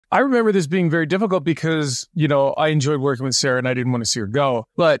I remember this being very difficult because, I enjoyed working with Sarah and I didn't want to see her go.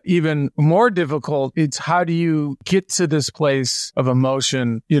 But even more difficult, it's how do you get to this place of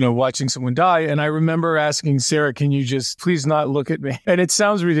emotion, watching someone die? And I remember asking Sarah, can you just please not look at me? And it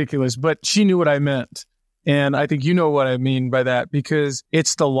sounds ridiculous, but she knew what I meant. And I think you know what I mean by that, because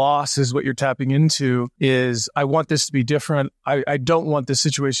it's the loss is what you're tapping into is I want this to be different. I don't want this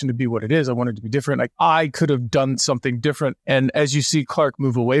situation to be what it is. I want it to be different. I could have done something different. And as you see Clark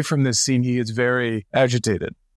move away from this scene, he is very agitated.